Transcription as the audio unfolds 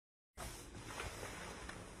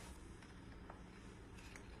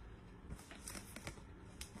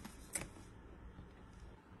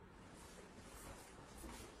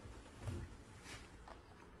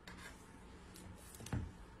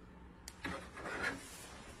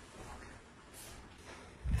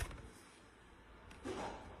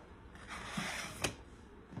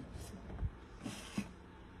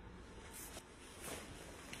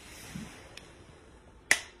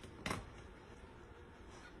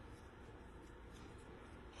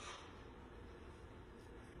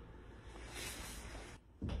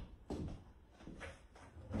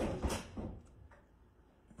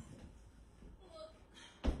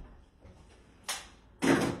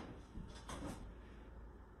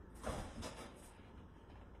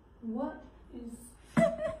What is...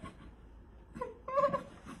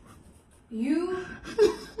 You?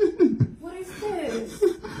 What is this?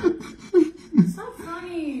 It's not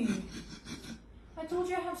funny. I told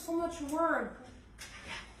you I have so much work.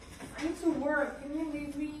 I need to work. Can you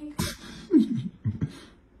leave me?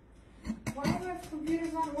 Why are my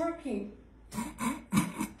computers not working?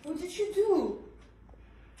 What did you do?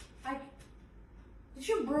 Did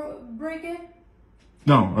you break it?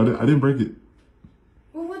 No, I didn't break it.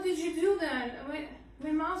 Well, what did you do then?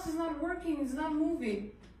 My mouse is not working. It's not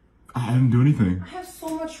moving. I didn't do anything. I have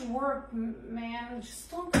so much work, man. Just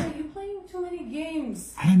don't play. You're playing too many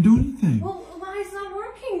games. I didn't do anything. Well, why is it not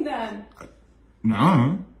working then?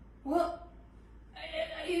 Nah. Well,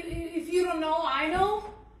 if you don't know, I know.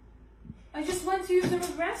 I just went to use the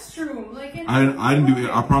restroom. Like, I didn't do it.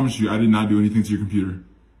 I promise you, I did not do anything to your computer.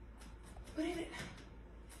 But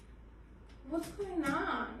what's going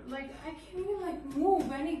on? Like, I can't even like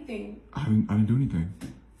move anything. I didn't do anything.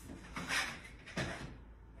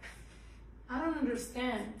 I don't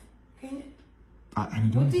understand. Can you? I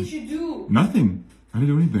didn't do anything. What did you do? Nothing. I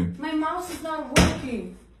didn't do anything. My mouse is not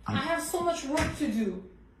working. I have so much work to do.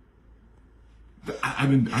 I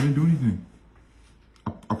didn't do anything.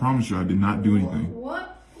 I promise you, I did not do anything.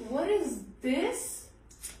 What is this?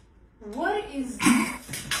 What is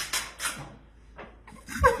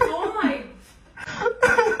Oh my...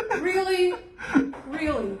 Really?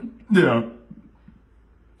 Really? Yeah.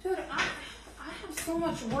 Dude, I have so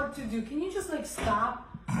much work to do. Can you just like stop?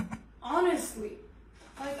 Honestly.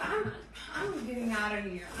 Like I'm getting out of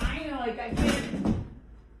here. I can't.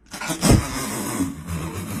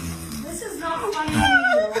 This is not funny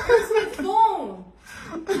anymore. Where's my phone?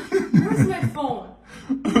 Where's my phone?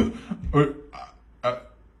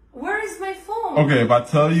 Where is my phone? Okay, if I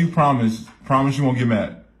tell you, promise you won't get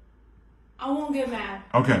mad. I won't get mad.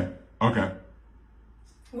 Okay.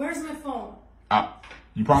 Where's my phone?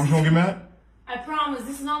 You promise you won't get mad? I promise.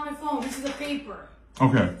 This is not my phone. This is a paper.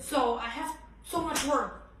 Okay. So I have so much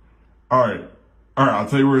work. All right. I'll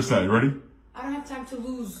tell you where it's at. You ready? I don't have time to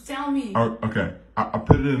lose. Tell me. Oh, okay. I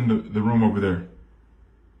put it in the room over there.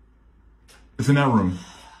 It's in that room.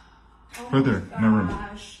 Oh right there, in that room.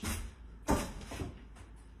 Gosh.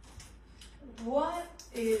 What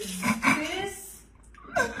is this?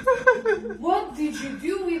 What did you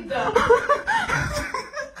do with that?